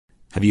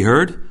Have you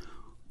heard?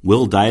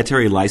 Will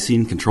dietary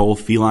lysine control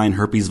feline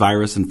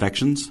herpesvirus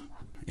infections?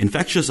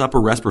 Infectious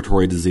upper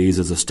respiratory disease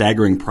is a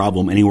staggering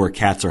problem anywhere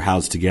cats are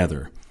housed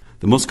together.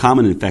 The most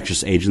common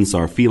infectious agents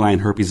are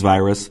feline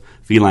herpesvirus,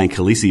 feline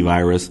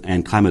calicivirus,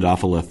 and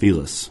Chlamydophila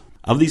felis.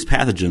 Of these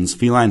pathogens,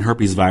 feline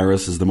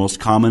herpesvirus is the most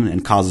common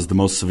and causes the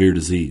most severe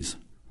disease.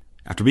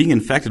 After being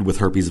infected with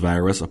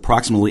herpesvirus,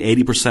 approximately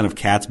 80% of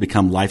cats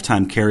become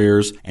lifetime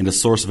carriers and a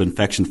source of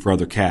infection for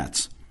other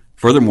cats.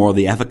 Furthermore,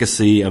 the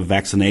efficacy of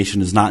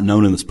vaccination is not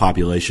known in this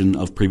population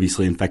of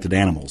previously infected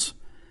animals.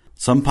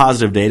 Some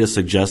positive data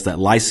suggest that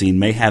lysine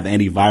may have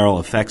antiviral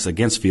effects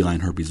against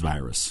feline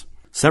herpesvirus.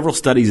 Several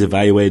studies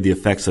evaluated the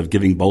effects of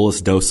giving bolus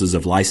doses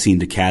of lysine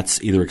to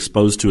cats either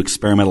exposed to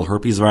experimental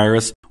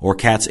herpesvirus or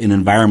cats in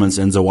environments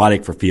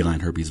enzootic for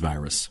feline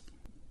herpesvirus.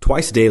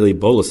 Twice-daily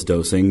bolus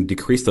dosing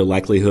decreased the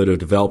likelihood of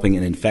developing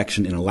an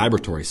infection in a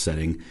laboratory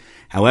setting.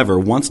 However,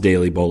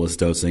 once-daily bolus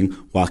dosing,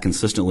 while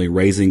consistently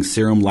raising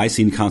serum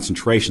lysine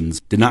concentrations,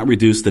 did not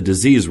reduce the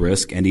disease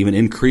risk and even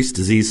increased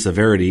disease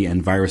severity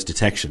and virus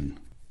detection.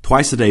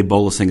 Twice-a-day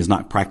bolusing is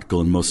not practical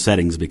in most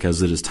settings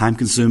because it is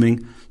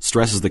time-consuming,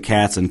 stresses the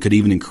cats, and could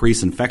even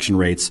increase infection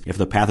rates if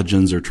the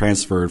pathogens are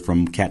transferred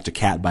from cat to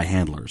cat by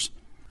handlers.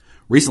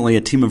 Recently,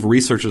 a team of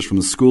researchers from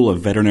the School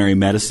of Veterinary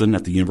Medicine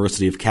at the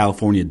University of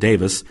California,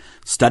 Davis,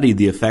 studied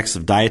the effects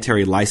of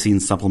dietary lysine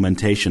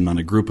supplementation on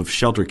a group of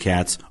shelter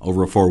cats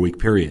over a 4-week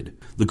period.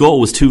 The goal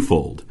was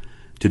twofold: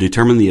 to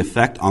determine the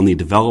effect on the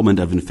development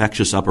of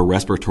infectious upper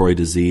respiratory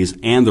disease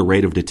and the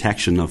rate of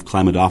detection of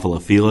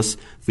Chlamydophila felis,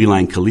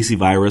 feline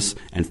calicivirus,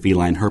 and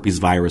feline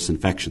herpesvirus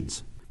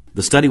infections.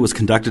 The study was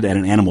conducted at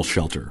an animal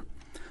shelter.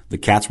 The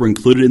cats were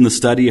included in the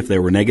study if they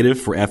were negative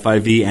for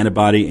FIV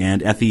antibody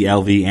and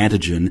FELV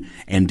antigen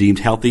and deemed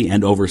healthy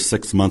and over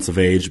 6 months of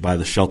age by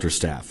the shelter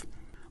staff.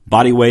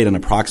 Body weight and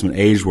approximate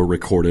age were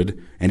recorded,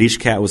 and each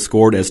cat was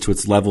scored as to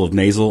its level of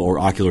nasal or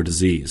ocular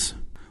disease.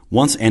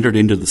 Once entered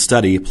into the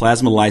study,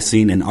 plasma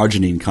lysine and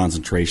arginine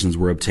concentrations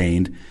were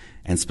obtained,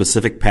 and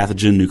specific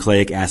pathogen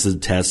nucleic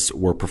acid tests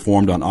were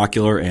performed on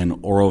ocular and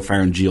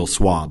oropharyngeal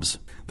swabs.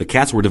 The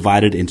cats were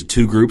divided into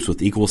 2 groups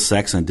with equal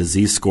sex and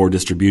disease score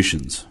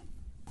distributions.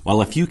 While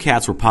a few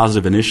cats were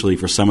positive initially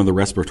for some of the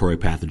respiratory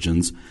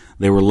pathogens,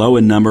 they were low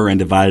in number and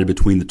divided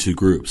between the 2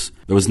 groups.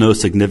 There was no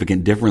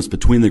significant difference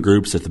between the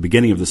groups at the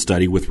beginning of the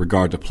study with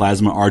regard to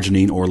plasma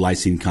arginine or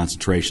lysine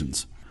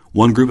concentrations.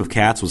 One group of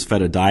cats was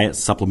fed a diet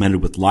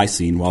supplemented with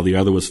lysine, while the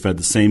other was fed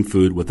the same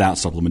food without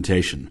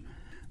supplementation.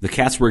 The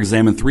cats were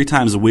examined 3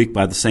 times a week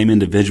by the same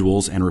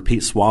individuals, and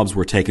repeat swabs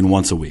were taken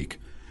once a week.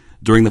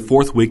 During the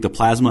 4th week, the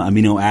plasma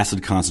amino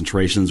acid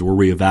concentrations were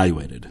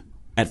reevaluated.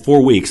 At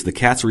 4 weeks, the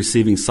cats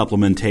receiving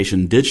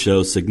supplementation did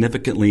show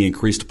significantly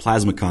increased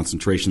plasma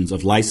concentrations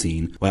of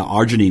lysine, while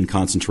arginine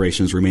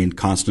concentrations remained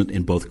constant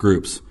in both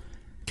groups.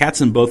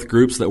 Cats in both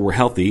groups that were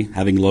healthy,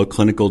 having low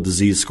clinical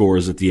disease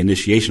scores at the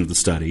initiation of the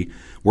study,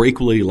 were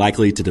equally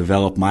likely to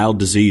develop mild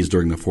disease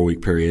during the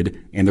 4-week period,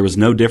 and there was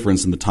no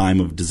difference in the time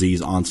of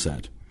disease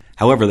onset.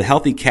 However, the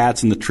healthy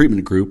cats in the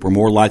treatment group were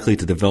more likely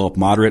to develop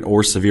moderate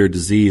or severe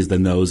disease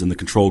than those in the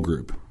control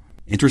group.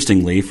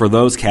 Interestingly, for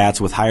those cats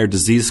with higher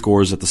disease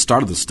scores at the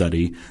start of the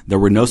study, there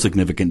were no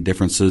significant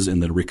differences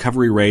in the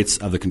recovery rates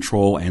of the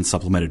control and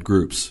supplemented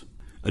groups.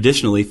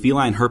 Additionally,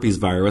 feline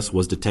herpesvirus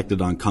was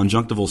detected on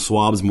conjunctival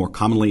swabs more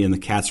commonly in the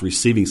cats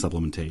receiving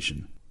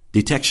supplementation.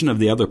 Detection of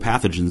the other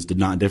pathogens did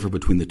not differ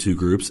between the 2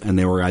 groups, and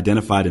they were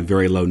identified in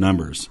very low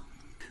numbers.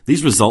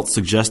 These results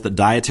suggest that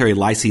dietary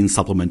lysine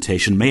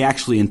supplementation may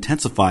actually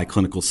intensify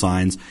clinical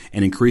signs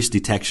and increase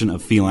detection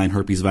of feline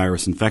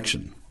herpesvirus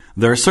infection.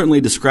 There are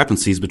certainly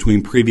discrepancies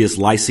between previous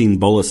lysine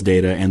bolus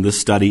data and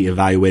this study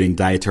evaluating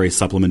dietary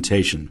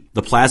supplementation.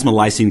 The plasma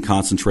lysine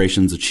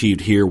concentrations achieved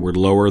here were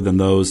lower than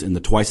those in the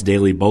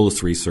twice-daily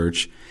bolus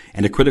research,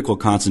 and a critical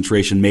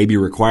concentration may be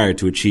required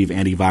to achieve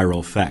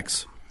antiviral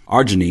effects.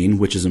 Arginine,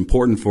 which is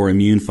important for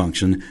immune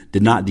function,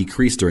 did not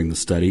decrease during the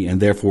study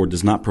and therefore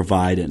does not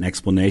provide an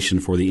explanation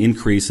for the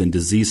increase in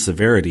disease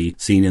severity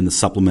seen in the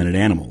supplemented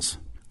animals.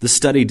 This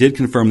study did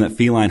confirm that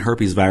feline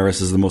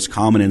herpesvirus is the most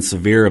common and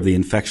severe of the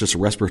infectious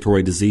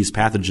respiratory disease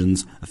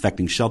pathogens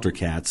affecting shelter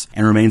cats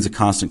and remains a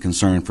constant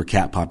concern for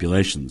cat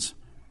populations.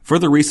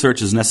 Further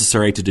research is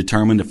necessary to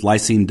determine if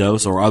lysine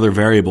dose or other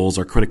variables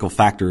are critical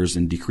factors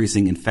in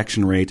decreasing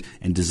infection rate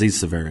and disease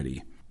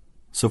severity.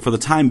 So for the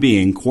time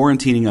being,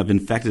 quarantining of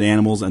infected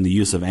animals and the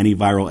use of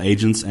antiviral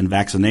agents and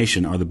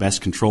vaccination are the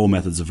best control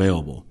methods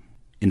available.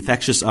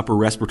 Infectious upper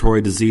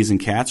respiratory disease in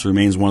cats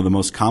remains one of the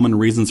most common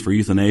reasons for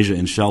euthanasia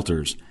in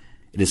shelters.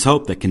 It is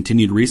hoped that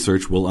continued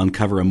research will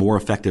uncover a more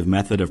effective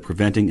method of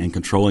preventing and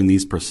controlling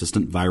these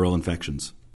persistent viral infections.